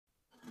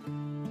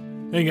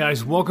Hey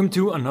guys, welcome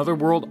to Another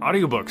World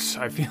Audiobooks.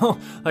 I feel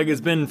like it's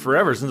been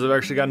forever since I've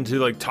actually gotten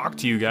to talk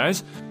to you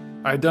guys.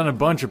 I'd done a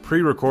bunch of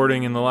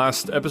pre-recording in the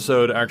last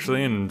episode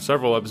actually, and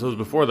several episodes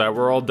before that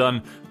were all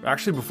done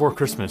actually before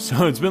Christmas.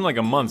 So it's been like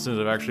a month since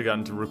I've actually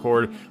gotten to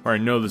record, or I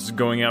know this is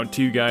going out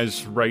to you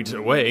guys right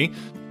away.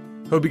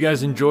 Hope you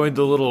guys enjoyed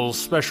the little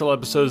special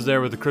episodes there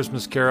with the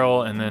Christmas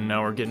Carol, and then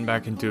now we're getting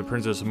back into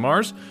Princess of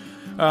Mars.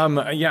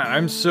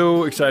 I'm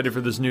so excited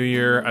for this new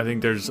year. I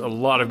think there's a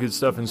lot of good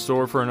stuff in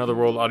store for Another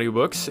World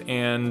Audiobooks,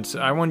 and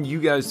I want you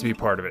guys to be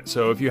part of it.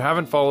 So if you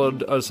haven't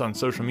followed us on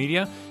social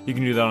media, you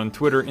can do that on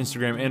Twitter,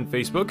 Instagram, and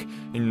Facebook,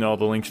 and all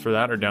the links for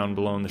that are down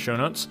below in the show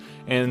notes.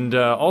 And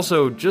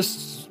also,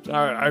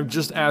 I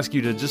just ask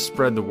you to just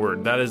spread the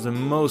word. That is the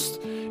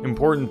most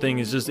important thing,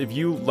 is just if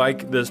you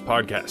like this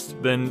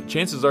podcast, then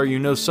chances are you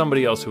know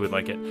somebody else who would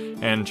like it,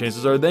 and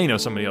chances are they know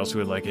somebody else who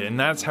would like it, and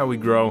that's how we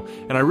grow.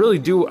 And I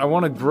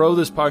want to grow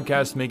this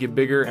podcast, make it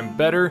bigger and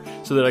better,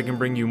 so that I can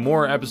bring you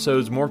more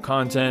episodes, more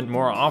content,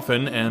 more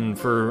often, and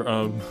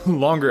for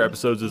longer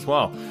episodes as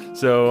well.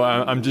 So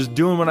I'm just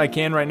doing what I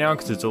can right now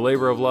because it's a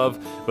labor of love,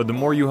 but the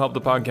more you help the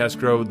podcast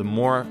grow, the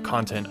more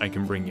content I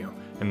can bring you,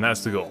 and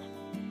that's the goal.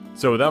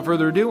 So without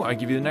further ado, I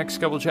give you the next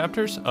couple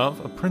chapters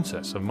of A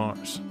Princess of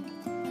Mars.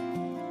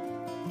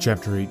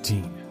 Chapter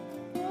 18,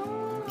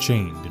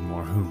 Chained in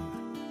Warhoon.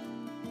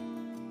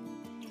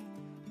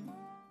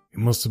 It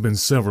must have been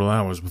several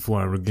hours before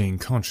I regained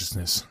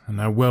consciousness,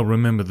 and I well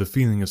remember the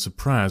feeling of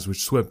surprise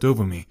which swept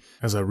over me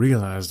as I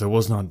realized I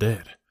was not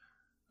dead.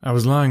 I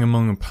was lying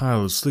among a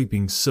pile of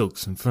sleeping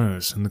silks and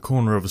furs in the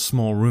corner of a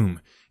small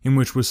room in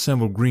which were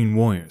several green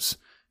warriors,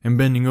 and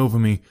bending over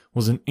me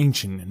was an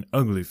ancient and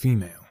ugly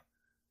female.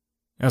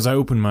 As I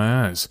opened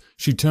my eyes,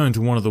 she turned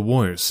to one of the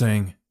warriors,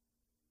 saying,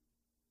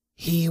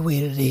 "He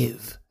will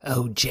live,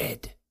 O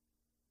Jed."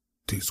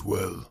 "'Tis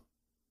well,"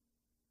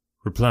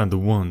 replied the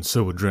one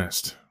so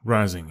addressed,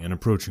 rising and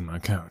approaching my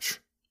couch.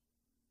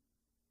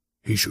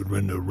 "He should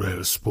render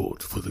rare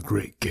sport for the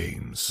great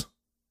games."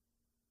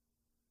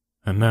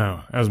 And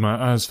now, as my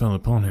eyes fell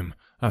upon him,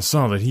 I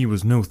saw that he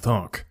was no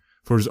Thark,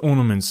 for his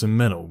ornaments and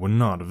metal were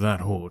not of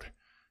that horde.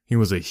 He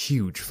was a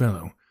huge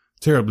fellow,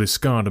 terribly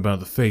scarred about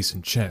the face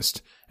and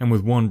chest, and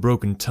with one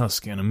broken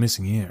tusk and a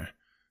missing ear.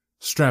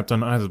 Strapped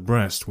on either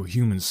breast were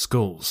human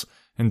skulls,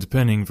 and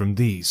depending from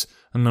these,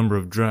 a number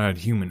of dried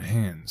human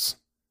hands.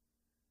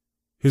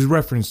 His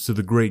reference to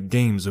the great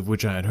games of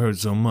which I had heard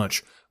so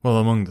much while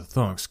among the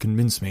Tharks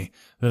convinced me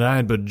that I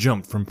had but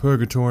jumped from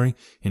purgatory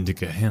into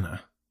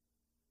Gehenna.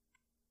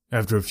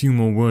 After a few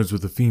more words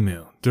with the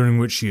female, during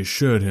which she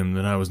assured him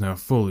that I was now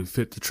fully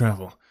fit to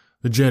travel,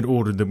 the Jed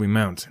ordered that we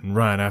mount and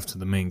ride after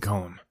the main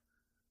column.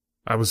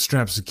 I was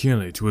strapped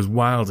securely to as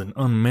wild and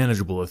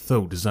unmanageable a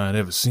thoat as I had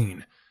ever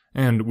seen,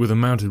 and, with a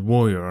mounted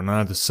warrior on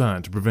either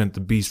side to prevent the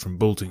beast from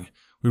bolting,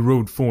 we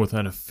rode forth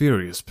at a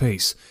furious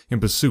pace in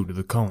pursuit of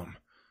the column.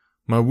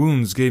 My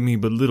wounds gave me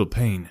but little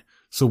pain,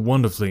 so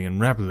wonderfully and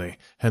rapidly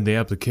had the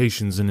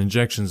applications and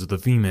injections of the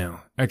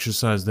female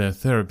exercised their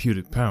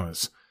therapeutic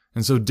powers,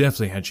 and so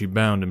deftly had she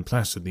bound and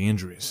plastered the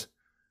injuries.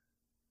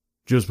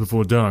 Just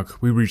before dark,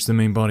 we reached the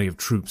main body of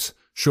troops,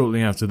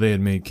 shortly after they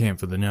had made camp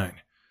for the night.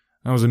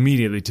 I was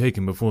immediately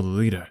taken before the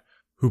leader,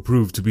 who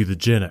proved to be the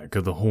Jeddak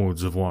of the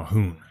hordes of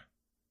Warhoon.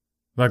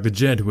 Like the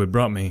Jed who had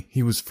brought me,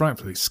 he was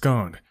frightfully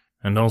scarred,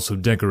 and also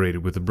decorated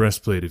with a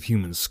breastplate of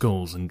human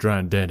skulls and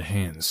dried dead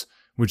hands,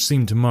 which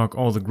seemed to mark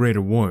all the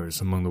greater warriors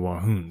among the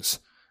Warhoons,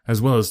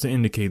 as well as to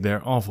indicate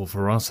their awful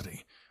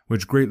ferocity,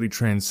 which greatly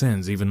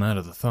transcends even that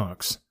of the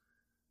Tharks.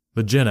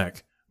 The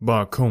Jeddak,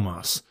 Bar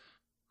Komas,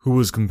 who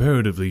was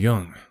comparatively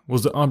young,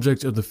 was the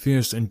object of the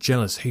fierce and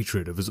jealous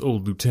hatred of his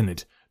old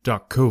lieutenant,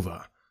 Dak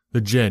Kova,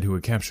 the Jed who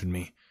had captured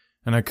me,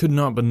 and I could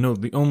not but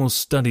note the almost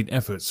studied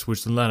efforts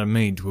which the latter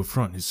made to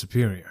affront his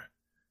superior.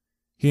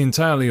 He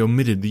entirely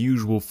omitted the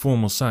usual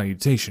formal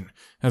salutation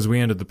as we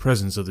entered the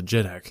presence of the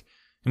Jeddak,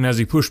 and as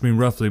he pushed me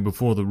roughly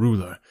before the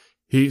ruler,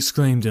 he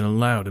exclaimed in a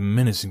loud and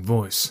menacing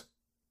voice,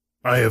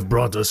 "I have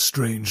brought a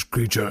strange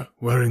creature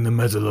wearing the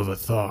metal of a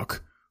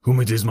Thark,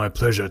 whom it is my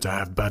pleasure to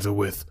have battle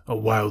with a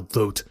wild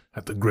thoat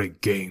at the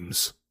great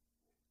games."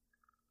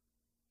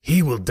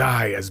 "He will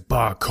die as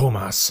Bar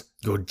Komas,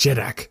 your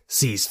Jeddak,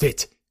 sees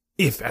fit,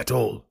 if at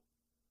all,"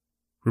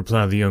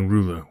 replied the young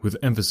ruler with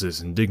emphasis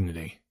and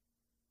dignity.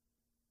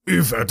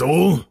 "If at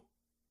all?"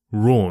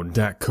 roared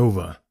Dak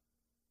Kova.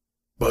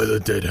 "By the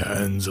dead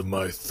hands of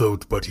my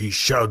thoat, but he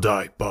shall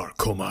die, Bar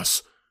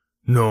Komas.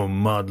 No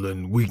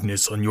maudlin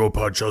weakness on your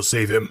part shall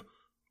save him.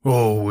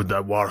 Oh, would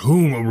that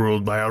Warhoon were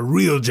ruled by a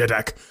real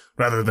Jeddak,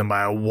 rather than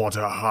by a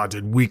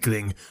water-hearted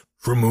weakling,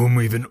 from whom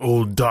even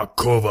old Dak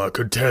Kova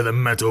could tear the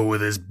metal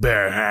with his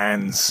bare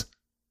hands."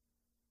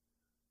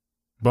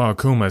 Bar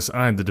Komas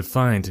eyed the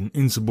defiant and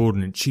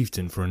insubordinate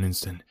chieftain for an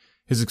instant,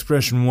 his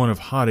expression one of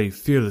haughty,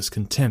 fearless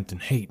contempt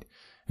and hate,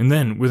 and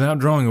then, without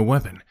drawing a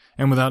weapon,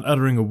 and without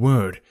uttering a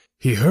word,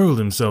 he hurled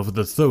himself at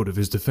the throat of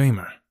his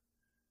defamer.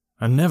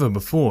 I never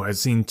before had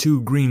seen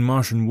two green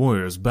Martian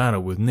warriors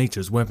battle with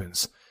nature's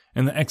weapons,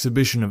 and the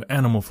exhibition of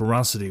animal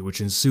ferocity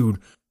which ensued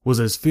was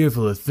as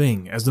fearful a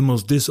thing as the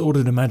most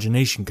disordered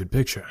imagination could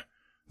picture.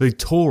 They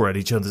tore at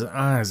each other's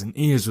eyes and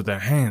ears with their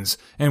hands,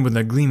 and with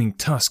their gleaming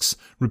tusks,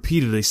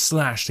 repeatedly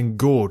slashed and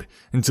gored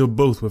until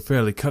both were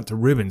fairly cut to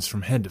ribbons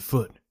from head to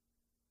foot.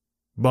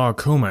 Bar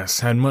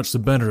Comas had much the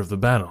better of the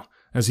battle,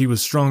 as he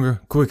was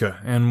stronger, quicker,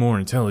 and more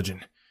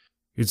intelligent.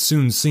 It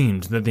soon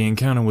seemed that the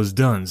encounter was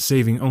done,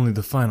 saving only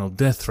the final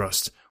death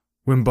thrust,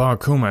 when Bar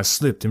Comas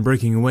slipped in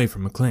breaking away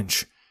from a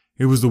clinch.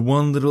 It was the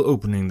one little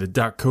opening that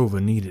Dak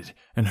Kova needed,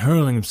 and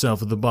hurling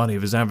himself at the body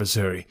of his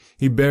adversary,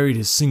 he buried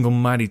his single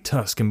mighty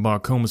tusk in Bar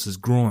Comas's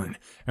groin,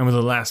 and with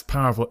a last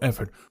powerful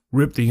effort,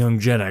 ripped the young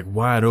Jednak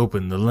wide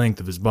open the length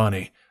of his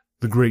body,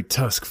 the great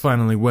tusk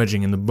finally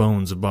wedging in the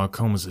bones of Bar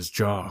Comas's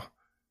jaw.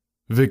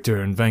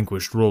 Victor and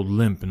vanquished rolled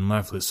limp and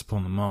lifeless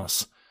upon the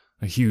moss,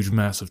 a huge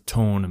mass of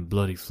torn and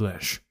bloody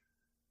flesh.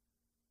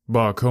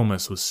 Bar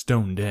Comas was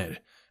stone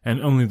dead, and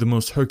only the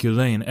most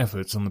Herculean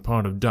efforts on the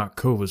part of Dak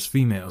Kova's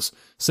females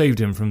saved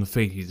him from the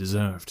fate he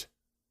deserved.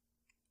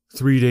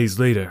 3 days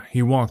later,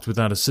 he walked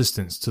without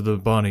assistance to the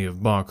body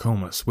of Bar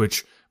Comas,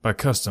 which, by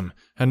custom,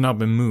 had not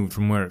been moved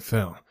from where it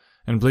fell,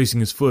 and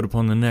placing his foot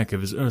upon the neck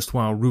of his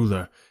erstwhile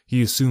ruler,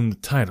 he assumed the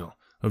title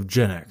of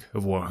Jednak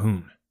of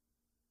Warhoon.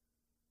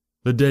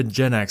 The dead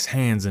Jedak's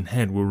hands and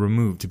head were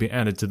removed to be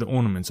added to the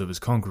ornaments of his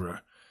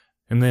conqueror,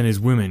 and then his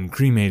women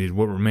cremated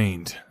what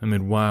remained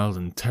amid wild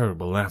and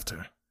terrible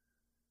laughter.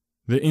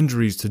 The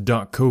injuries to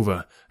Dak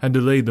Kova had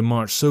delayed the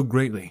march so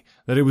greatly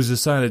that it was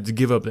decided to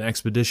give up the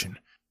expedition,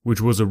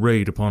 which was a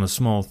raid upon a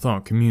small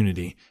thought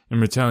community in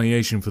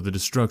retaliation for the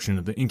destruction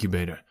of the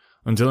incubator,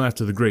 until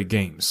after the Great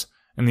Games,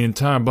 and the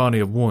entire body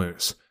of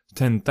warriors,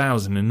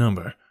 10,000 in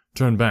number,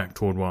 turned back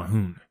toward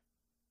Warhoon.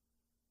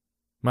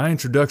 My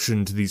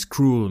introduction to these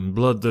cruel and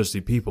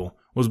bloodthirsty people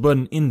was but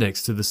an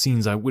index to the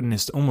scenes I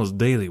witnessed almost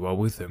daily while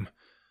with them.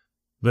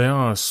 They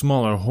are a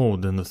smaller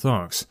horde than the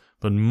Tharks,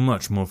 but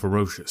much more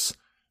ferocious.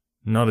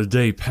 Not a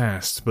day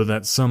passed but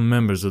that some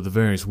members of the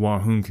various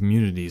Warhoon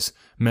communities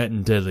met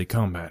in deadly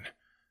combat.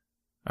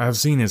 I have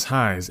seen as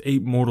high as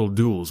 8 mortal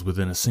duels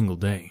within a single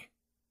day.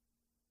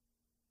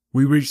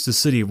 We reached the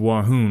city of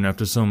Warhoon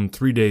after some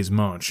 3 days'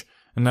 march,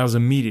 and I was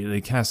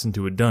immediately cast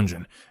into a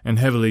dungeon and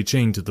heavily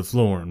chained to the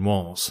floor and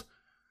walls.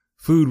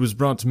 Food was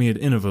brought to me at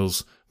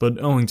intervals,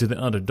 but owing to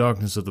the utter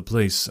darkness of the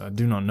place, I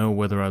do not know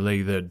whether I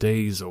lay there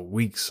days or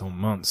weeks or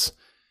months.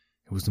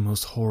 It was the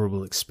most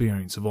horrible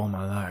experience of all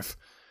my life,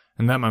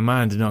 and that my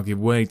mind did not give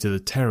way to the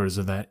terrors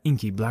of that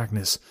inky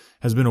blackness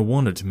has been a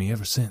wonder to me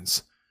ever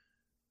since.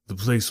 The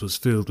place was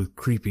filled with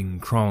creeping,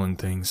 crawling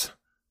things.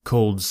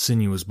 Cold,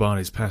 sinuous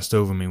bodies passed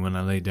over me when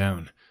I lay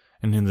down,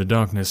 and in the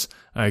darkness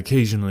I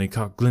occasionally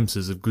caught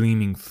glimpses of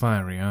gleaming,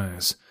 fiery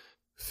eyes,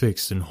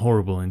 fixed in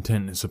horrible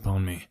intentness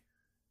upon me.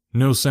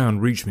 No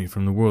sound reached me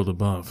from the world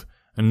above,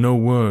 and no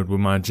word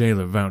would my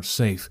jailer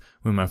vouchsafe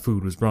when my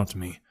food was brought to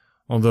me,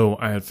 although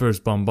I at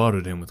first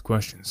bombarded him with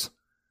questions.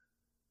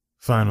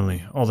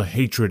 Finally, all the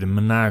hatred and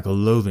maniacal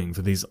loathing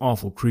for these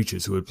awful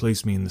creatures who had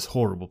placed me in this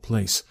horrible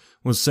place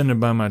was centered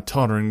by my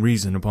tottering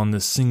reason upon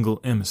this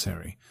single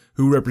emissary,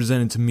 who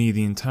represented to me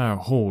the entire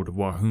horde of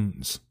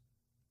Warhoons.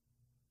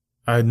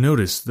 I had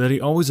noticed that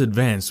he always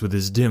advanced with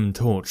his dim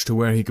torch to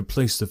where he could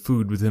place the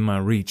food within my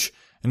reach,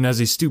 and as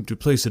he stooped to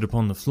place it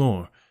upon the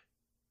floor,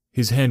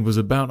 his head was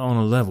about on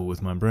a level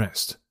with my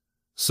breast.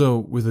 So,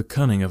 with the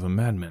cunning of a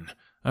madman,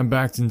 I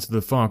backed into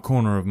the far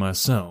corner of my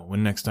cell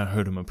when next I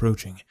heard him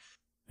approaching,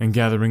 and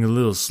gathering a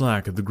little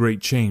slack of the great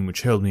chain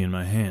which held me in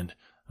my hand,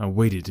 I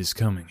waited his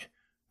coming,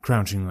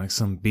 crouching like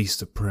some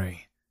beast of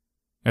prey.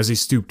 As he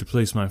stooped to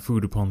place my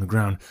food upon the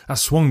ground, I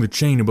swung the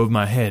chain above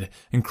my head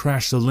and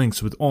crashed the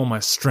links with all my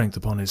strength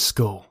upon his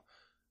skull.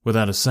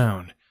 Without a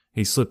sound,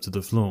 he slipped to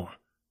the floor,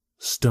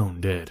 stone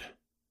dead.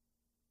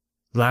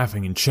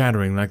 Laughing and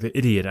chattering like the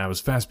idiot I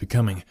was fast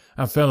becoming,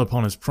 I fell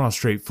upon his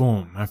prostrate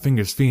form, my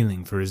fingers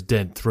feeling for his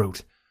dead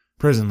throat.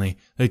 Presently,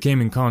 they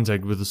came in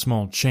contact with a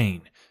small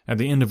chain, at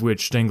the end of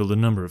which dangled a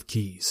number of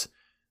keys.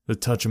 The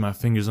touch of my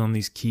fingers on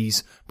these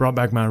keys brought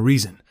back my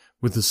reason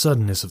with the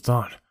suddenness of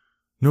thought.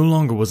 No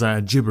longer was I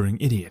a gibbering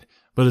idiot,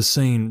 but a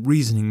sane,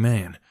 reasoning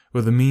man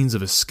with the means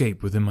of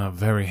escape within my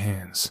very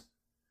hands.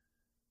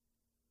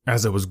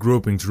 As I was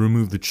groping to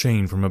remove the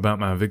chain from about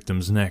my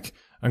victim's neck,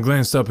 I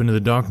glanced up into the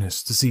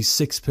darkness to see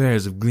 6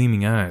 pairs of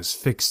gleaming eyes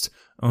fixed,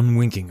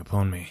 unwinking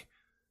upon me.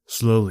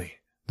 Slowly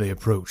they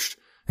approached,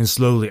 and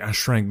slowly I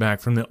shrank back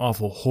from the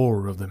awful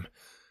horror of them.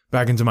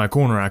 Back into my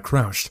corner I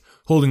crouched,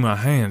 holding my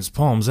hands,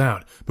 palms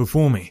out,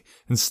 before me,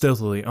 and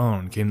stealthily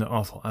on came the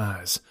awful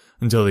eyes,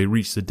 until they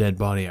reached the dead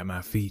body at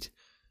my feet.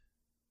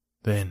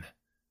 Then,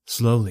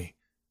 slowly,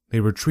 they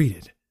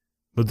retreated,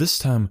 but this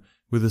time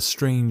with a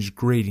strange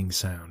grating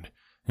sound,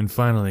 and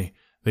finally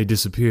they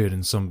disappeared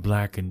in some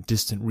black and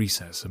distant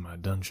recess of my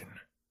dungeon.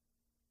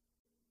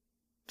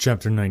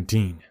 Chapter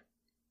 19.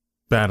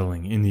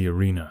 Battling in the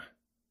Arena.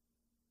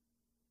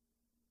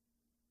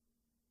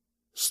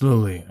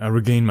 Slowly, I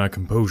regained my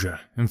composure,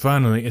 and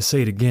finally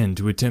essayed again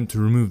to attempt to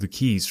remove the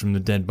keys from the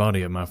dead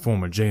body of my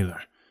former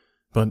jailer.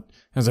 But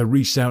as I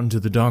reached out into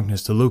the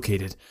darkness to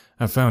locate it,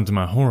 I found to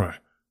my horror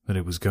that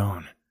it was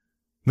gone.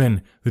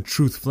 Then the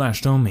truth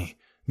flashed on me.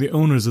 The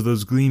owners of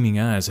those gleaming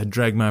eyes had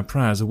dragged my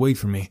prize away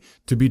from me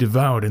to be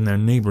devoured in their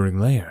neighboring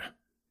lair.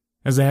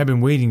 As they had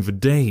been waiting for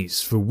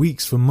days, for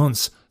weeks, for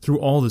months, through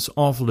all this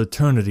awful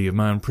eternity of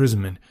my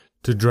imprisonment,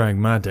 to drag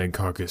my dead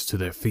carcass to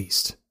their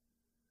feast.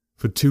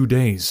 For 2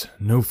 days,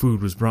 no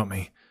food was brought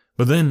me,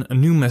 but then a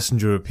new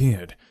messenger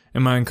appeared,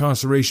 and my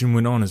incarceration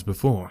went on as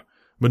before,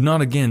 but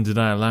not again did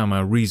I allow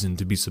my reason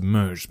to be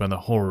submerged by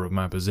the horror of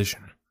my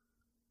position.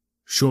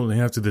 Shortly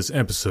after this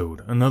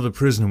episode, another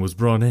prisoner was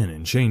brought in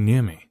and chained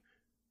near me.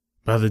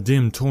 By the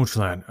dim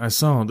torchlight, I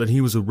saw that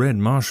he was a red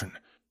Martian,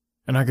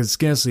 and I could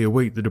scarcely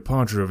await the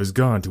departure of his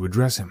guard to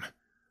address him.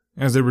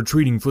 As their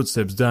retreating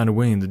footsteps died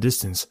away in the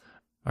distance,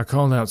 I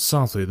called out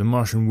softly the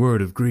Martian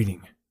word of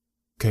greeting,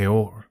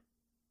 Kaor.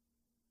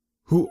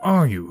 "Who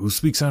are you who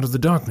speaks out of the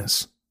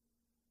darkness?"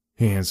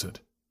 He answered,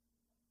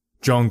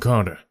 "John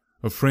Carter,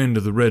 a friend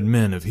of the Red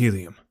Men of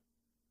Helium."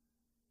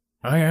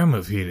 "I am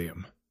of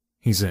Helium,"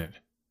 he said,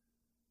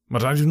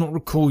 "but I do not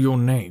recall your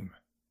name."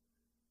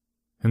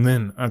 And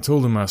then I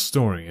told him my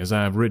story as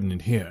I have written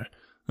it here,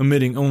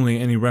 omitting only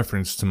any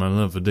reference to my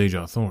love for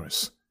Dejah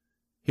Thoris.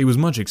 He was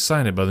much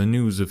excited by the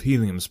news of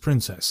Helium's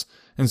princess,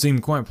 and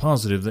seemed quite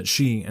positive that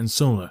she and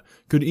Sola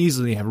could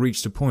easily have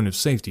reached a point of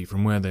safety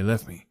from where they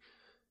left me.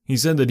 He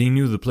said that he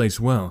knew the place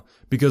well,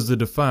 because the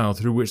defile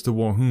through which the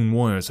Warhoon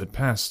warriors had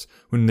passed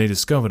when they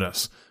discovered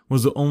us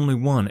was the only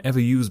one ever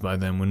used by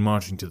them when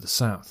marching to the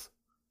south.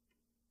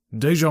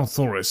 "Dejah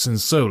Thoris and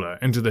Sola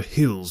entered the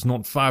hills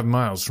not 5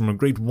 miles from a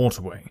great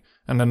waterway,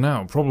 and are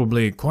now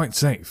probably quite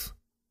safe,"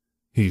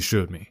 he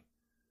assured me.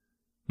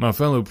 My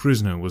fellow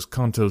prisoner was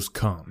Kantos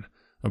Khan,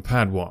 a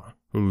Padwar,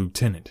 or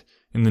lieutenant,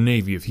 in the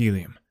navy of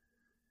Helium.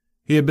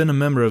 He had been a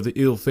member of the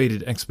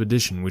ill-fated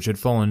expedition which had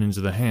fallen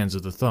into the hands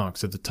of the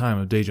Tharks at the time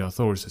of Dejah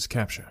Thoris'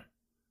 capture,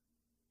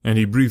 and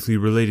he briefly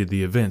related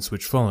the events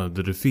which followed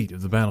the defeat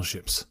of the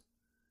battleships.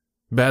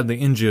 Badly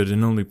injured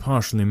and only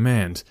partially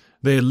manned,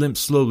 they had limped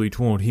slowly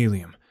toward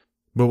Helium,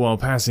 but while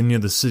passing near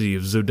the city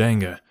of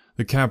Zodanga,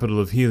 the capital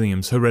of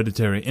Helium's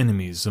hereditary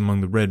enemies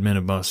among the Red Men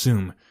of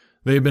Barsoom,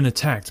 they had been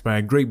attacked by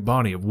a great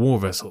body of war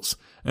vessels,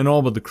 and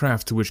all but the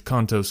craft to which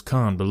Kantos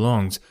Khan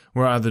belonged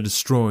were either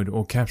destroyed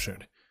or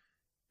captured.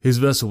 His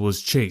vessel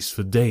was chased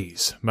for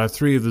days by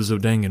 3 of the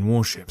Zodangan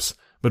warships,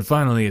 but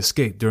finally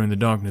escaped during the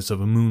darkness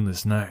of a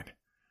moonless night.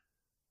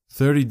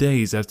 30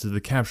 days after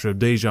the capture of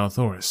Dejah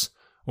Thoris,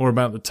 or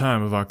about the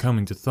time of our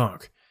coming to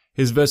Thark,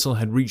 his vessel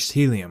had reached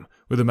Helium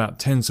with about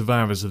 10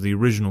 survivors of the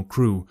original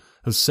crew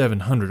of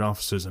 700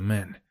 officers and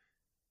men.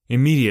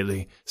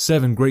 Immediately,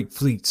 7 great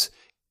fleets,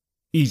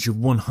 each of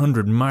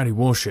 100 mighty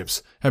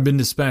warships, had been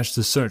dispatched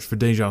to search for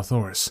Dejah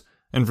Thoris,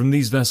 and from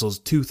these vessels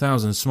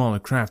 2,000 smaller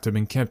craft had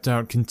been kept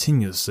out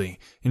continuously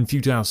in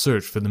futile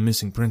search for the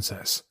missing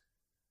princess.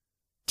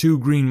 2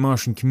 green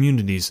Martian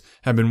communities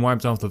had been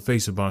wiped off the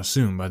face of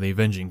Barsoom by the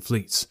avenging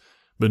fleets,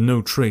 but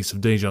no trace of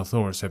Dejah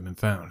Thoris had been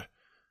found.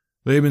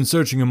 They had been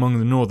searching among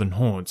the northern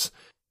hordes,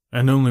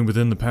 and only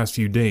within the past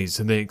few days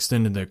had they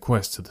extended their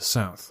quest to the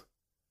south.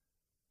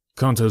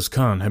 Kantos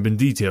Khan had been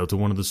detailed to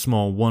one of the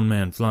small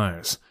one-man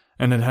flyers,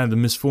 and had had the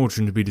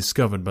misfortune to be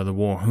discovered by the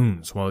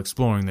Warhoons while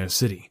exploring their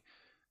city.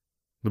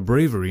 The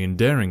bravery and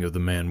daring of the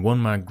man won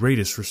my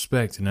greatest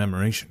respect and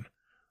admiration.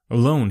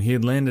 Alone, he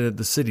had landed at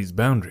the city's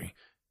boundary,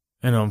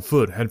 and on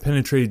foot had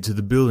penetrated to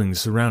the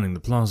buildings surrounding the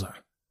plaza.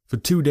 For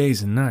 2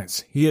 days and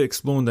nights, he had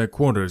explored their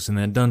quarters and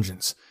their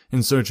dungeons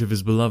in search of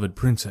his beloved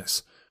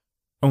princess,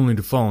 only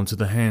to fall into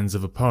the hands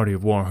of a party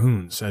of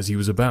Warhoons as he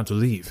was about to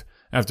leave,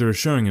 after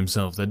assuring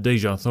himself that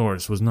Dejah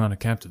Thoris was not a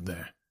captive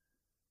there.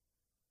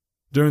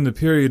 During the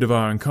period of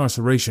our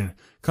incarceration,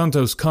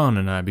 Kantos Khan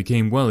and I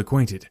became well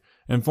acquainted,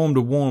 and formed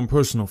a warm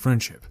personal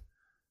friendship.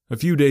 A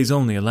few days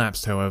only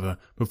elapsed, however,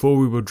 before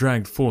we were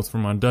dragged forth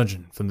from our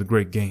dungeon from the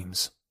Great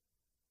Games.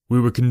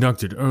 We were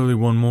conducted early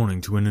one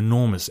morning to an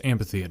enormous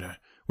amphitheater,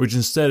 which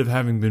instead of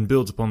having been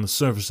built upon the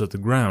surface of the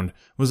ground,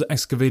 was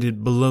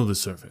excavated below the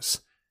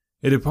surface.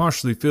 It had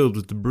partially filled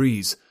with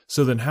debris,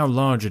 so that how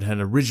large it had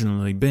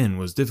originally been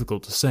was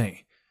difficult to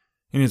say.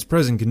 In its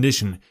present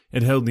condition,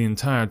 it held the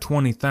entire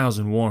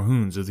 20,000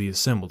 Warhoons of the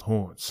assembled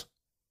hordes.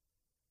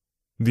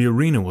 The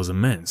arena was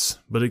immense,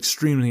 but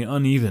extremely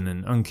uneven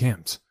and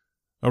unkempt.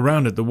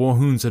 Around it the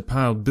Warhoons had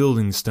piled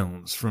building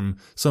stones from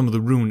some of the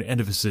ruined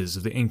edifices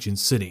of the ancient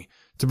city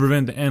to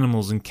prevent the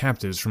animals and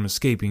captives from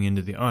escaping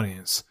into the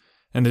audience,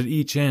 and at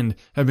each end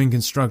had been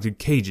constructed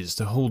cages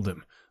to hold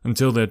them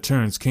until their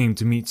turns came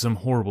to meet some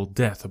horrible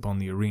death upon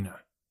the arena.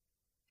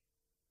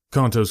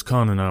 Kantos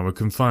Khan and I were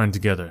confined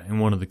together in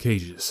one of the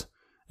cages,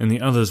 and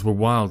the others were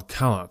wild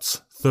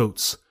Kalots,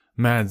 Thoats,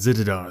 mad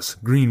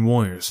Zitidars, green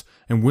warriors,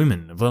 and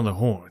women of other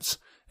hordes,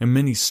 and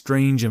many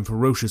strange and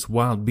ferocious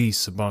wild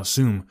beasts of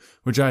Barsoom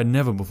which I had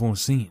never before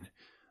seen.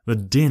 The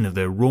din of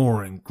their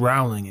roaring,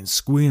 growling, and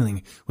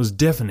squealing was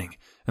deafening,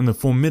 and the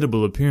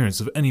formidable appearance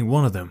of any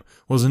one of them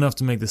was enough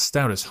to make the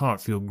stoutest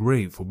heart feel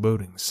grave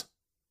forebodings.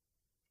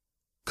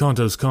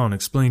 Kantos Khan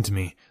explained to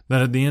me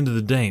that at the end of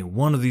the day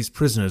one of these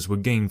prisoners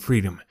would gain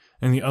freedom,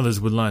 and the others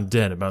would lie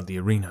dead about the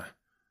arena.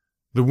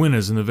 The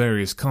winners in the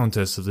various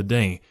contests of the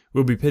day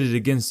will be pitted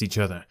against each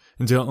other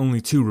until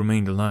only 2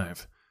 remained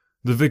alive,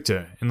 the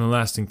victor in the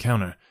last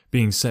encounter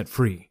being set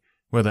free,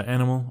 whether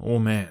animal or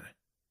man.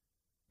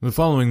 The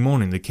following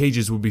morning the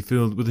cages will be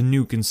filled with a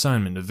new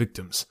consignment of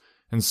victims,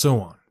 and so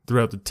on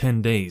throughout the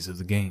 10 days of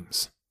the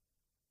games.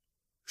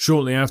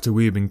 Shortly after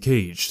we had been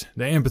caged,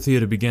 the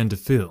amphitheater began to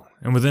fill,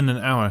 and within an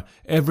hour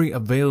every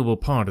available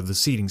part of the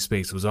seating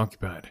space was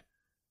occupied.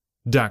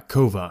 Dak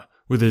Kova,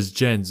 with his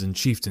Jeds and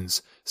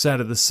chieftains,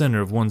 sat at the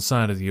center of one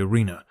side of the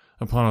arena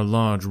upon a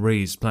large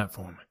raised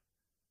platform.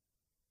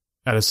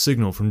 At a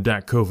signal from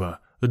Dak Kova,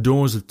 the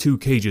doors of 2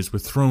 cages were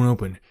thrown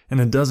open, and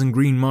a dozen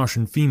green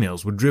Martian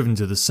females were driven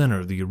to the center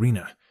of the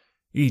arena.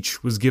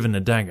 Each was given a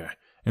dagger,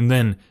 and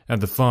then, at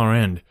the far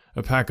end,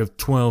 a pack of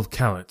 12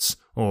 callets,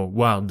 or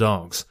wild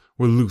dogs,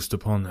 were loosed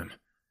upon them.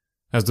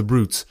 As the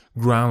brutes,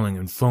 growling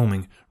and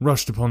foaming,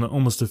 rushed upon the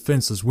almost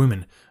defenseless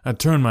women, I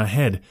turned my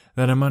head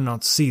that I might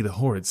not see the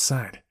horrid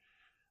sight.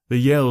 The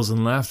yells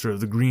and laughter of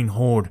the green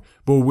horde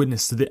bore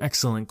witness to the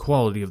excellent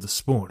quality of the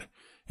sport,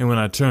 and when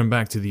I turned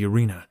back to the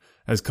arena,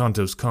 as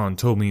Kantos Khan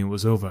told me it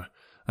was over,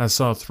 I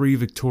saw 3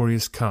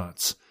 victorious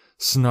carts,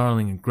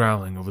 snarling and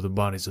growling over the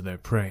bodies of their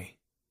prey.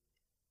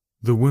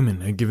 The women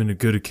had given a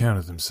good account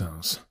of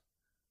themselves.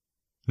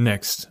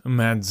 Next, a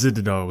mad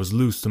Zitadar was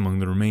loosed among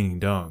the remaining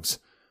dogs,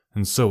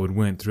 and so it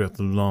went throughout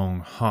the long,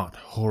 hot,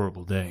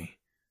 horrible day.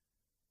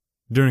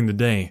 During the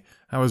day,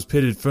 I was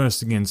pitted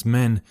first against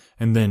men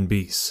and then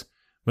beasts,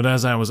 but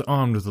as I was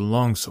armed with a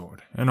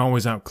longsword and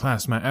always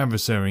outclassed my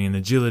adversary in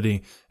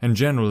agility and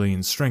generally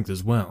in strength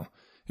as well,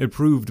 it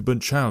proved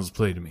but child's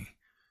play to me.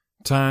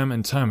 Time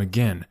and time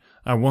again,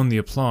 I won the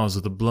applause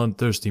of the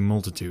bloodthirsty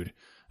multitude,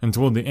 and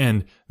toward the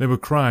end there were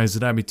cries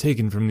that I be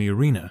taken from the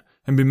arena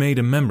and be made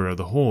a member of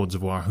the hordes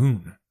of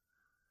Warhoon.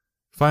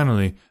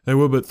 Finally, there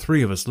were but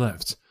 3 of us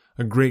left,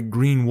 a great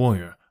green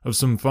warrior of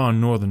some far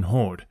northern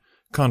horde,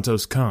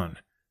 Kantos Khan,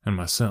 and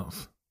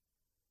myself.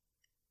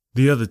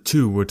 The other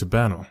 2 were to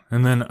battle,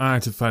 and then I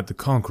to fight the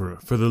conqueror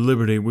for the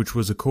liberty which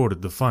was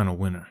accorded the final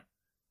winner.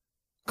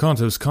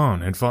 Kantos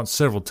Khan had fought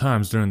several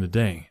times during the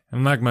day,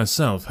 and like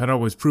myself had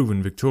always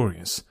proven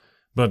victorious,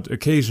 but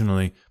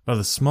occasionally by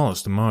the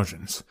smallest of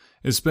margins,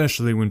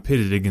 especially when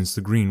pitted against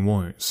the green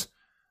warriors.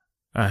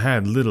 I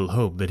had little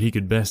hope that he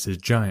could best his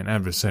giant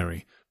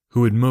adversary,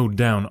 who had mowed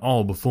down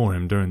all before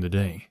him during the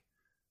day.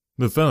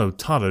 The fellow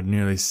tottered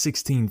nearly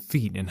 16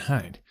 feet in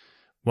height,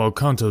 while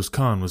Kantos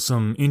Khan was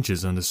some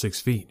inches under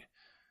 6 feet.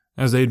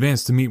 As they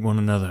advanced to meet one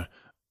another,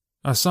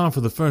 I saw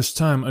for the first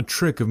time a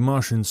trick of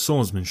Martian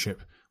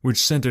swordsmanship,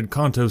 which centered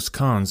Kantos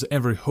Khan's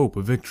every hope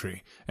of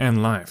victory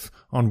and life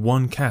on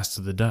one cast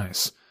of the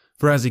dice,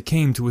 for as he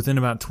came to within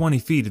about 20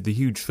 feet of the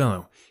huge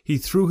fellow, he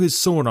threw his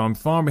sword arm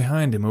far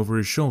behind him over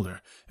his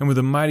shoulder, and with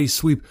a mighty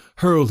sweep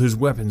hurled his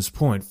weapon's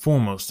point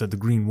foremost at the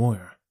green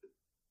warrior.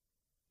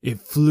 It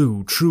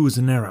flew true as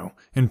an arrow,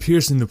 and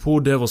piercing the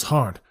poor devil's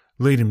heart,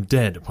 laid him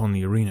dead upon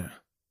the arena.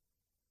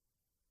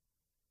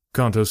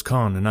 Kantos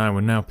Khan and I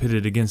were now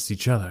pitted against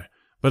each other,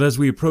 but as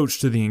we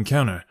approached to the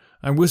encounter,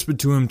 I whispered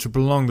to him to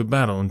prolong the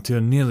battle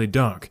until nearly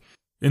dark,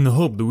 in the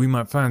hope that we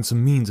might find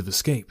some means of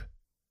escape.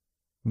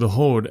 The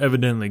horde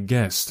evidently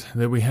guessed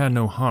that we had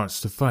no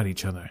hearts to fight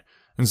each other,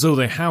 and so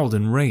they howled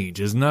in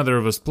rage as neither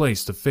of us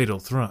placed a fatal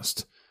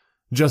thrust.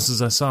 Just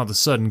as I saw the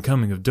sudden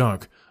coming of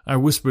dark, I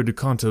whispered to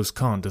Kantos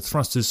Khan to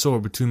thrust his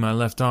sword between my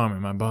left arm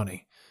and my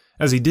body.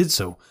 As he did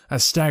so, I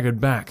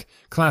staggered back,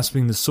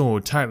 clasping the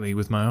sword tightly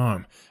with my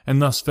arm,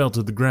 and thus fell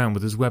to the ground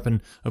with his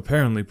weapon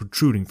apparently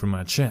protruding from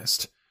my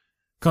chest.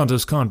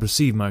 Kantos Khan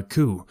perceived my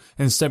coup,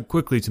 and stepped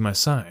quickly to my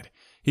side.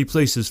 He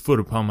placed his foot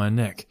upon my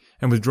neck,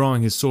 and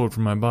withdrawing his sword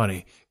from my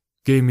body,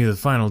 gave me the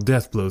final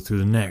death blow through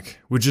the neck,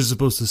 which is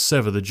supposed to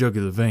sever the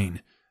jugular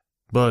vein.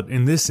 But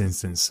in this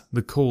instance,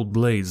 the cold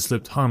blade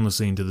slipped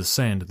harmlessly into the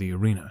sand of the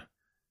arena.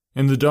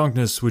 In the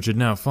darkness which had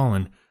now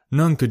fallen,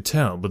 none could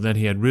tell but that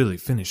he had really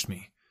finished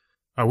me.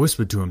 I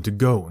whispered to him to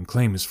go and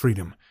claim his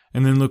freedom,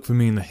 and then look for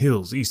me in the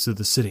hills east of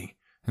the city,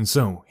 and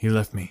so he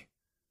left me.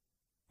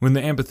 When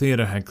the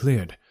amphitheater had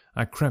cleared,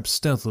 I crept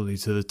stealthily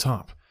to the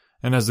top,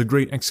 and as the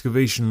great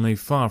excavation lay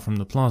far from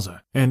the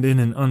plaza, and in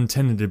an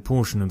untenanted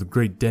portion of the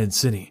great dead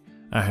city,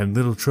 I had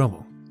little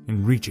trouble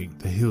in reaching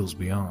the hills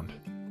beyond.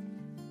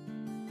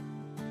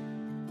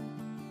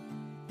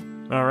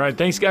 Alright,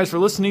 thanks guys for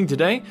listening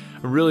today.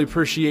 I really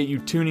appreciate you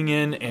tuning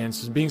in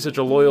and being such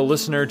a loyal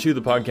listener to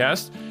the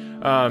podcast.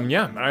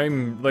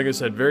 I'm, like I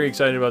said, very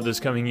excited about this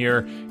coming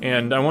year,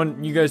 and I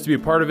want you guys to be a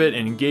part of it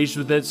and engaged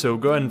with it, so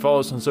go ahead and follow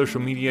us on social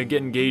media,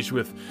 get engaged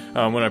with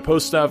when I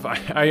post stuff.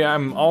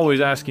 I'm always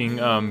asking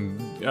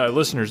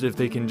listeners if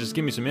they can just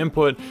give me some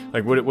input,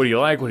 like what do you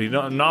like, what do you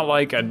not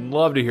like. I'd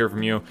love to hear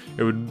from you.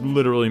 It would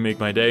literally make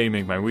my day,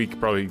 make my week,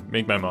 probably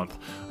make my month.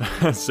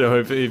 So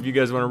if you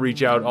guys want to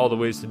reach out, all the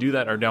ways to do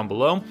that are down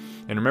below,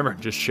 and remember,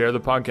 just share the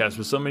podcast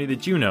with somebody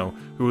that you know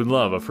who would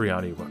love a free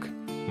audiobook.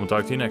 We'll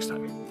talk to you next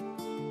time.